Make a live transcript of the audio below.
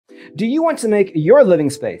Do you want to make your living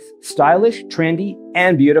space stylish, trendy,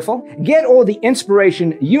 and beautiful? Get all the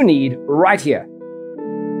inspiration you need right here.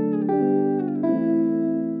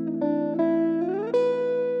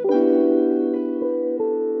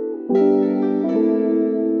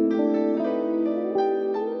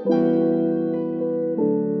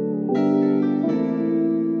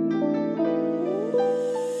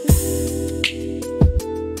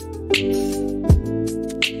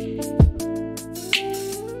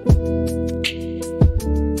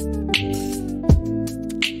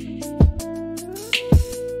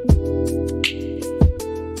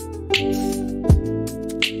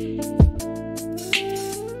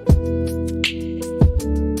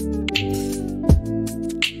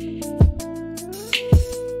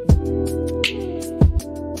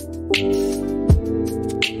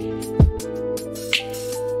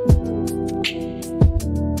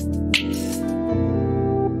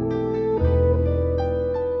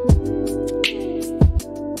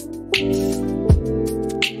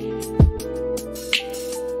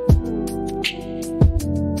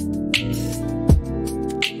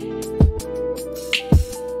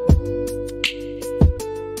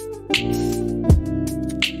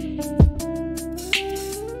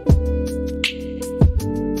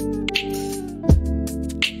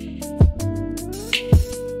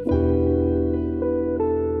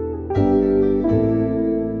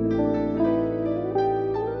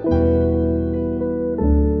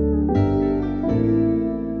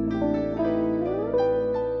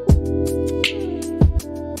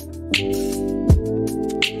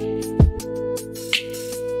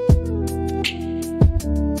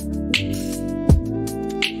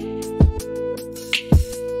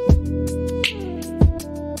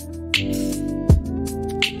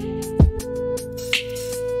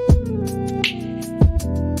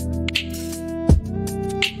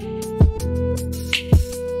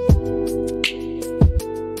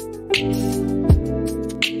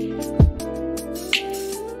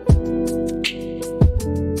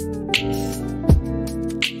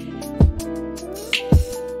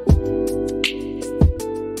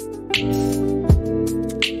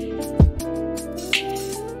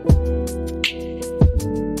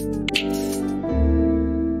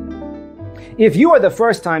 If you are the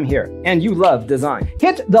first time here and you love design,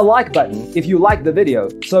 hit the like button if you like the video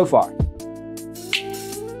so far.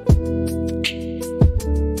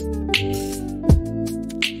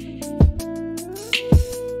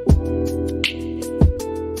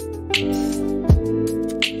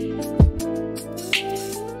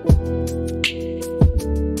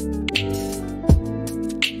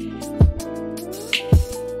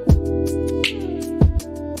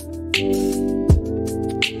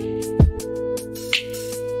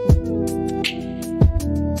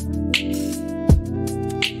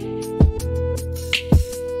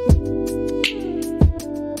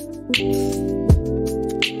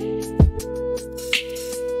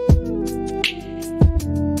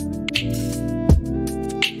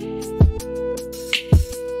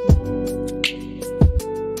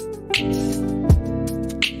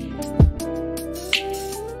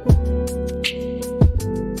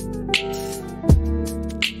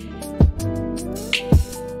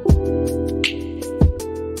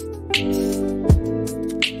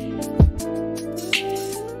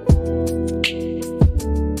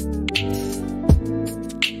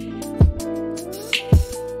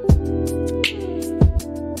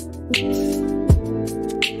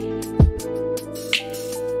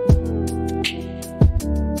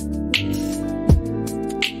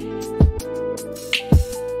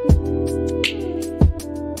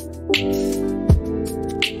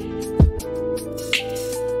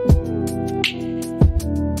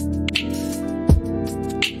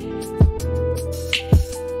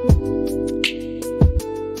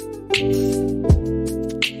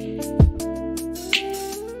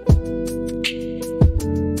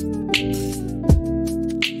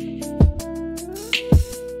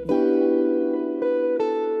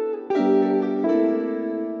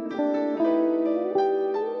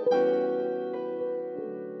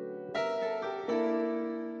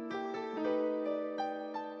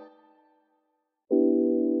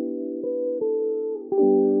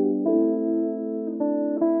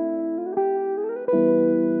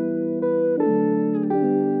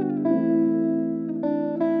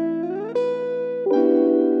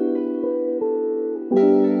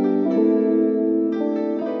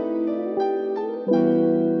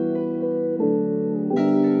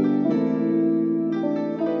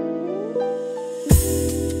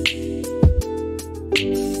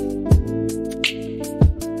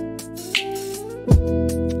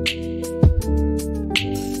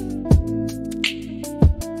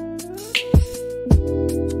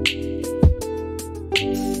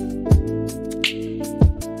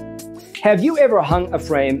 Have you ever hung a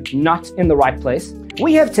frame not in the right place?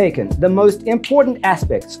 We have taken the most important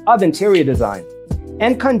aspects of interior design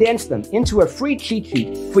and condensed them into a free cheat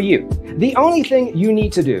sheet for you. The only thing you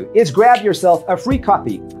need to do is grab yourself a free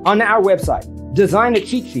copy on our website,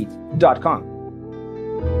 designercheatsheet.com.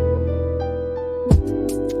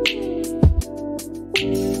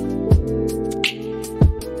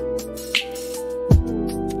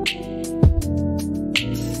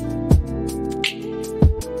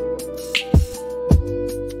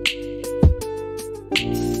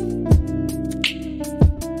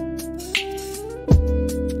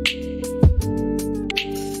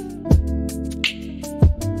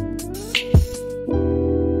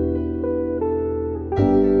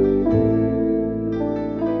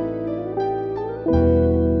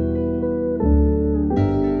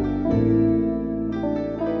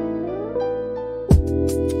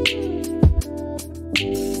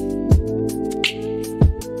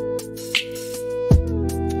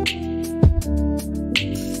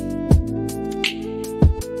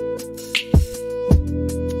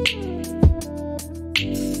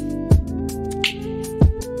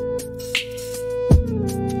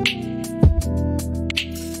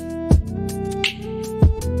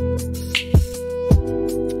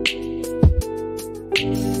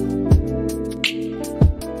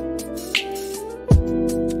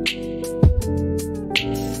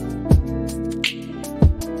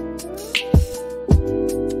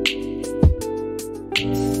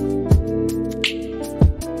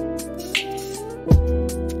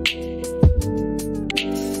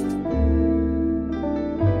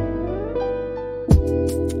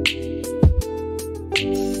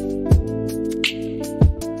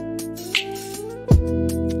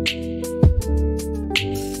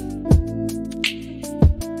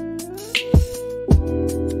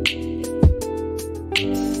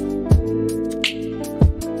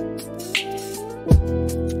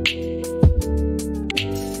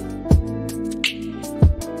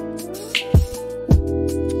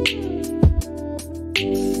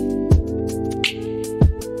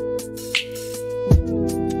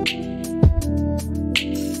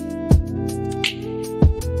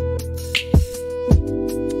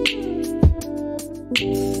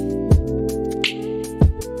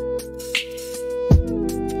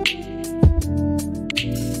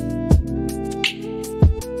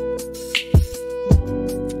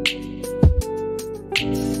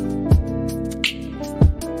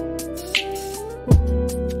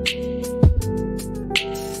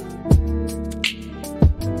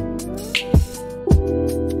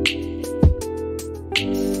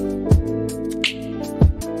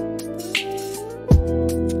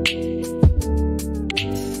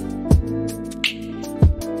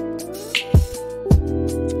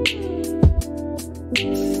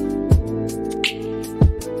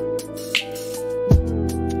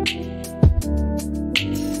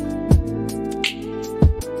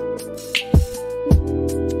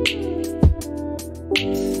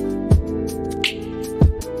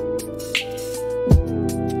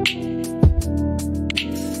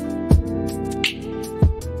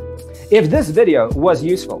 If this video was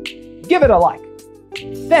useful, give it a like.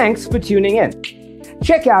 Thanks for tuning in.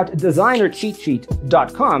 Check out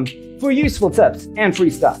designercheatsheet.com for useful tips and free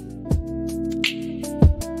stuff.